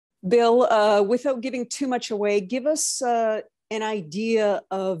Bill, without giving too much away, give us an idea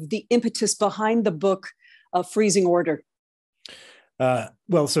of the impetus behind the book, Freezing Order.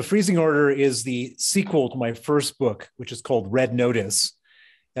 So Freezing Order is the sequel to my first book, which is called Red Notice.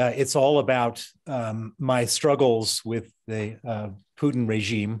 It's all about my struggles with the Putin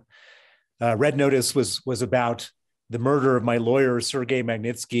regime. Red Notice was about the murder of my lawyer, Sergei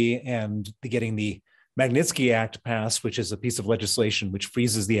Magnitsky, and getting the Magnitsky Act passed, which is a piece of legislation which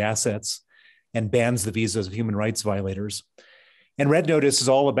freezes the assets and bans the visas of human rights violators. And Red Notice is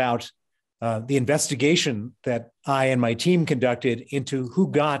all about the investigation that I and my team conducted into who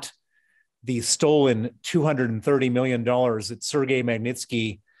got the stolen $230 million that Sergei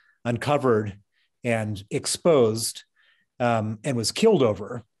Magnitsky uncovered and exposed and was killed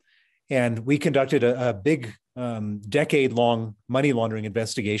over. And we conducted a big decade-long money laundering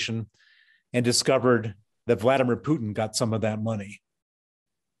investigation and discovered that Vladimir Putin got some of that money.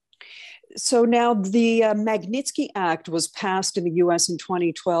 So now the Magnitsky Act was passed in the US in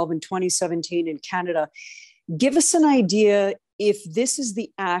 2012 and 2017 in Canada. Give us an idea if this is the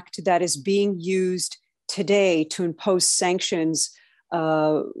act that is being used today to impose sanctions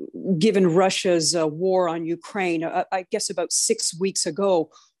given Russia's war on Ukraine, I guess about 6 weeks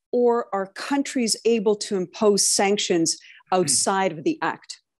ago, or are countries able to impose sanctions outside of the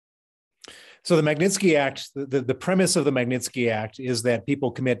act? So the Magnitsky Act, the premise of the Magnitsky Act is that people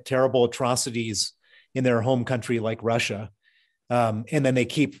commit terrible atrocities in their home country like Russia, and then they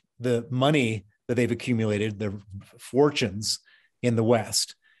keep the money that they've accumulated, their fortunes, in the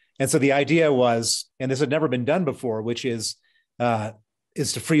West. And so the idea was, and this had never been done before, which is to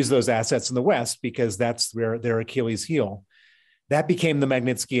freeze those assets in the West because that's where their Achilles heel. That became the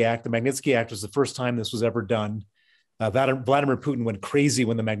Magnitsky Act. The Magnitsky Act was the first time this was ever done. Vladimir Putin went crazy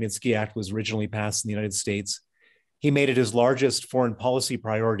when the Magnitsky Act was originally passed in the United States. He made it his largest foreign policy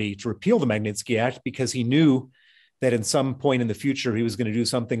priority to repeal the Magnitsky Act because he knew that in some point in the future, he was going to do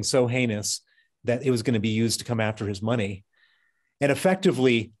something so heinous that it was going to be used to come after his money. And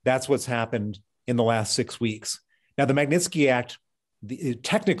effectively, that's what's happened in the last 6 weeks. Now, the Magnitsky Act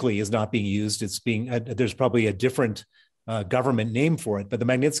technically is not being used. It's being, there's probably a different government name for it, but the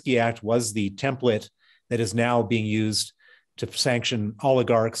Magnitsky Act was the template that is now being used to sanction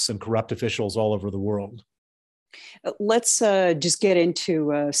oligarchs and corrupt officials all over the world. Let's just get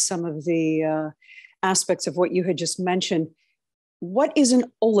into some of the aspects of what you had just mentioned. What is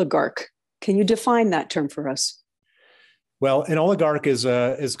an oligarch? Can you define that term for us? Well, an oligarch is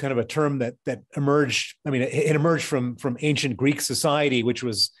kind of a term that emerged. I mean, it emerged from ancient Greek society, which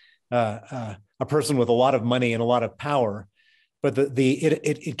was a person with a lot of money and a lot of power. But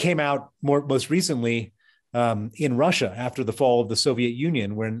it came out most recently in Russia after the fall of the Soviet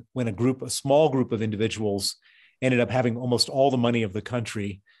Union, when a small group of individuals ended up having almost all the money of the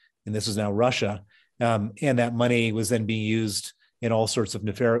country, and this is now Russia, and that money was then being used in all sorts of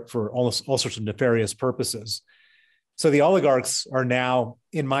nefarious purposes. So the oligarchs are now,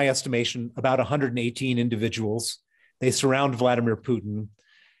 in my estimation, about 118 individuals. They surround Vladimir Putin,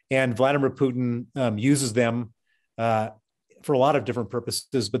 and Vladimir Putin uses them for a lot of different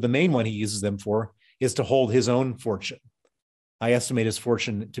purposes, but the main one he uses them for is to hold his own fortune. I estimate his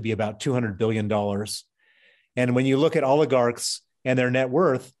fortune to be about $200 billion. And when you look at oligarchs and their net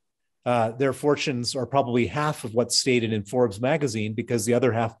worth, their fortunes are probably half of what's stated in Forbes magazine because the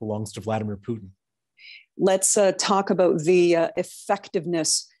other half belongs to Vladimir Putin. Let's talk about the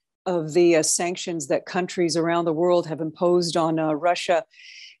effectiveness of the sanctions that countries around the world have imposed on Russia.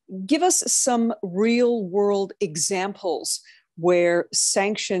 Give us some real world examples where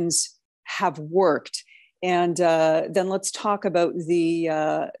sanctions have worked. And then let's talk about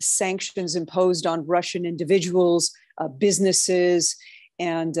the sanctions imposed on Russian individuals, businesses,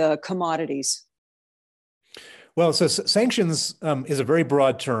 and commodities. Well, so sanctions is a very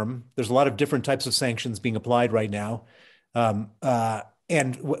broad term. There's a lot of different types of sanctions being applied right now.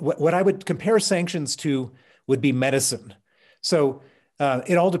 And what I would compare sanctions to would be medicine. So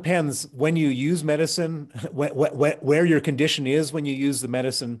it all depends when you use medicine, where your condition is when you use the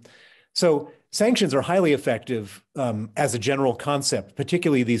medicine. So sanctions are highly effective as a general concept,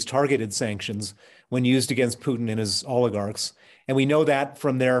 particularly these targeted sanctions when used against Putin and his oligarchs. And we know that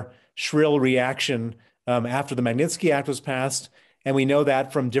from their shrill reaction after the Magnitsky Act was passed. And we know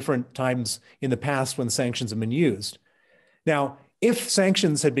that from different times in the past when sanctions have been used. Now, if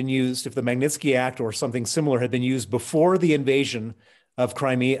sanctions had been used, if the Magnitsky Act or something similar had been used before the invasion of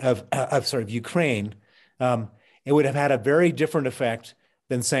Ukraine, it would have had a very different effect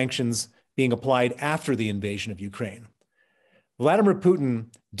than sanctions being applied after the invasion of Ukraine. Vladimir Putin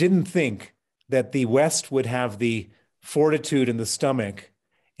didn't think that the West would have the fortitude and the stomach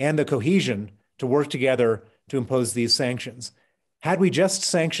and the cohesion to work together to impose these sanctions. Had we just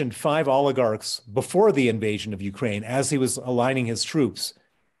sanctioned 5 oligarchs before the invasion of Ukraine, as he was aligning his troops,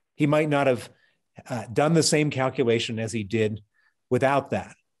 he might not have done the same calculation as he did without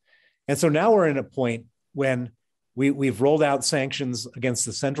that. And so now we're in a point when we've rolled out sanctions against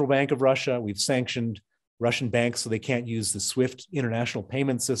the central bank of Russia. We've sanctioned Russian banks so they can't use the SWIFT international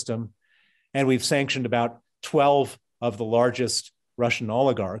payment system. And we've sanctioned about 12 of the largest Russian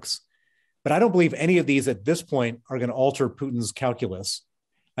oligarchs. But I don't believe any of these at this point are going to alter Putin's calculus.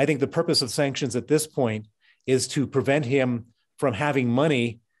 I think the purpose of sanctions at this point is to prevent him from having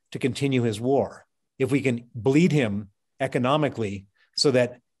money to continue his war. If we can bleed him economically so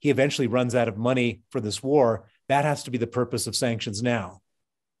that he eventually runs out of money for this war, that has to be the purpose of sanctions now.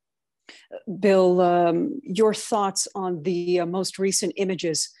 Bill, your thoughts on the most recent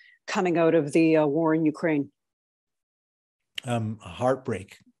images coming out of the war in Ukraine?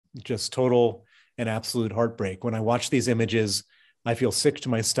 Heartbreak, just total and absolute heartbreak. When I watch these images, I feel sick to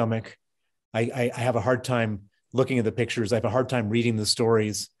my stomach. I have a hard time looking at the pictures. I have a hard time reading the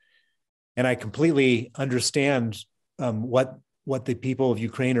stories. And I completely understand what the people of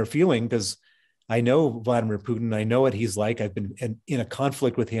Ukraine are feeling, because I know Vladimir Putin. I know what he's like. I've been in a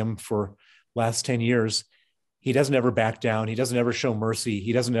conflict with him for last 10 years. He doesn't ever back down. He doesn't ever show mercy.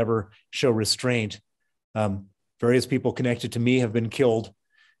 He doesn't ever show restraint. Various people connected to me have been killed,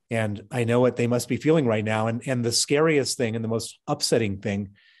 and I know what they must be feeling right now. And the scariest thing and the most upsetting thing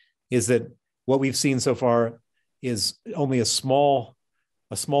is that what we've seen so far is only a small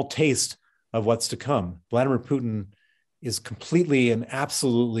taste of what's to come. Vladimir Putin is completely and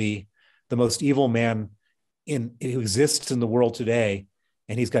absolutely the most evil man who exists in the world today.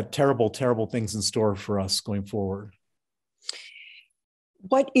 And he's got terrible, terrible things in store for us going forward.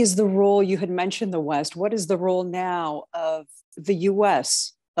 What is the role, you had mentioned the West, what is the role now of the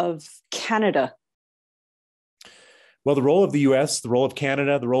US, of Canada? Well, the role of the US, the role of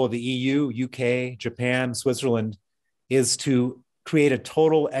Canada, the role of the EU, UK, Japan, Switzerland is to create a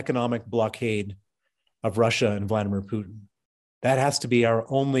total economic blockade of Russia and Vladimir Putin. That has to be our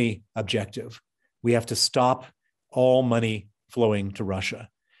only objective. We have to stop all money flowing to Russia.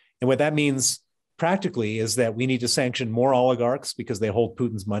 And what that means practically is that we need to sanction more oligarchs because they hold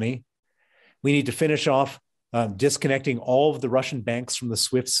Putin's money. We need to finish off disconnecting all of the Russian banks from the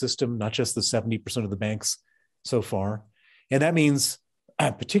SWIFT system, not just the 70% of the banks so far. And that means,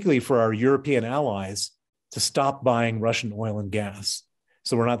 particularly for our European allies, to stop buying Russian oil and gas.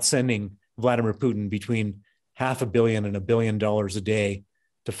 So we're not sending Vladimir Putin between $500 million and $1 billion a day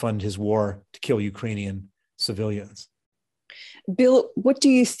to fund his war to kill Ukrainian civilians. Bill, what do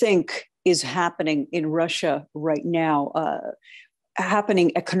you think is happening in Russia right now?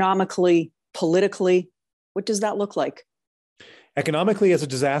 Happening economically, politically? What does that look like? Economically, as a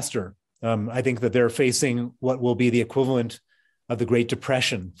disaster. I think that they're facing what will be the equivalent of the Great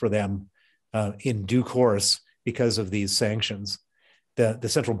Depression for them in due course because of these sanctions. The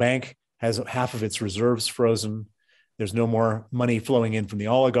central bank has half of its reserves frozen. There's no more money flowing in from the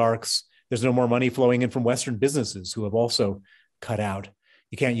oligarchs. There's no more money flowing in from Western businesses who have also cut out.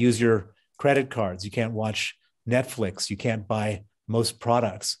 You can't use your credit cards. You can't watch Netflix. You can't buy most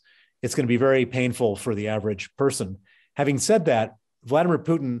products. It's going to be very painful for the average person. Having said that, Vladimir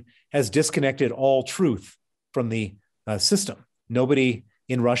Putin has disconnected all truth from the system. Nobody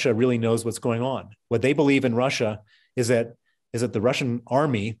in Russia really knows what's going on. What they believe in Russia is that the Russian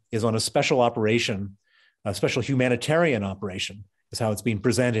army is on a special operation, a special humanitarian operation, is how it's being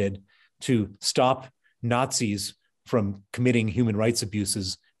presented, to stop Nazis from committing human rights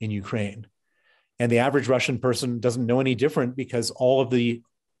abuses in Ukraine. And the average Russian person doesn't know any different because all of the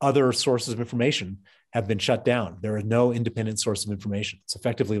other sources of information have been shut down. There are no independent source of information. It's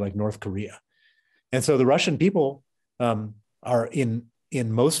effectively like North Korea. And so the Russian people are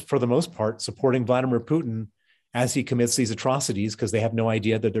for the most part, supporting Vladimir Putin as he commits these atrocities because they have no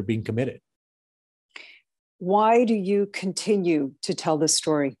idea that they're being committed. Why do you continue to tell this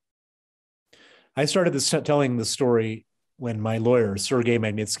story? I started telling the story when my lawyer, Sergei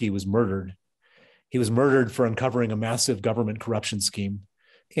Magnitsky, was murdered. He was murdered for uncovering a massive government corruption scheme.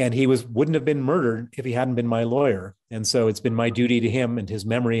 And he wouldn't have been murdered if he hadn't been my lawyer. And so it's been my duty to him and his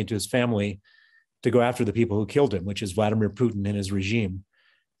memory and to his family to go after the people who killed him, which is Vladimir Putin and his regime.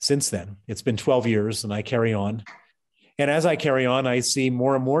 Since then, it's been 12 years and I carry on. And as I carry on, I see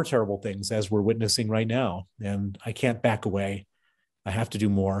more and more terrible things as we're witnessing right now. And I can't back away. I have to do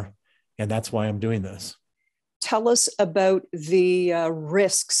more. And that's why I'm doing this. Tell us about the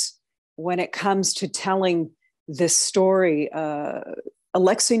risks when it comes to telling this story.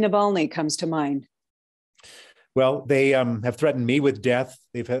 Alexei Navalny comes to mind. Well, they have threatened me with death.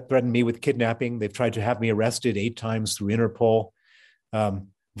 They've threatened me with kidnapping. They've tried to have me arrested 8 times through Interpol.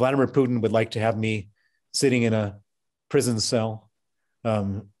 Vladimir Putin would like to have me sitting in a prison cell.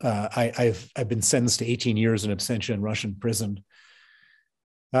 I've been sentenced to 18 years in absentia in Russian prison.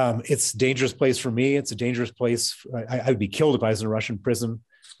 It's a dangerous place for me. It's a dangerous place. I would be killed if I was in a Russian prison.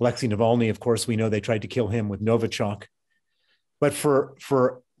 Alexei Navalny, of course, we know they tried to kill him with Novichok. But for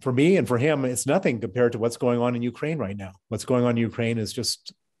me and for him, it's nothing compared to what's going on in Ukraine right now. What's going on in Ukraine is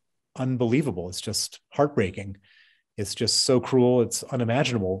just unbelievable. It's just heartbreaking. It's just so cruel. It's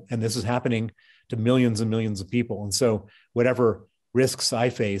unimaginable. And this is happening to millions and millions of people. And so whatever risks I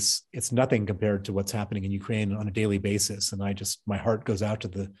face, it's nothing compared to what's happening in Ukraine on a daily basis. And my heart goes out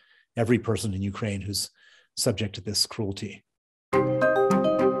to every person in Ukraine who's subject to this cruelty.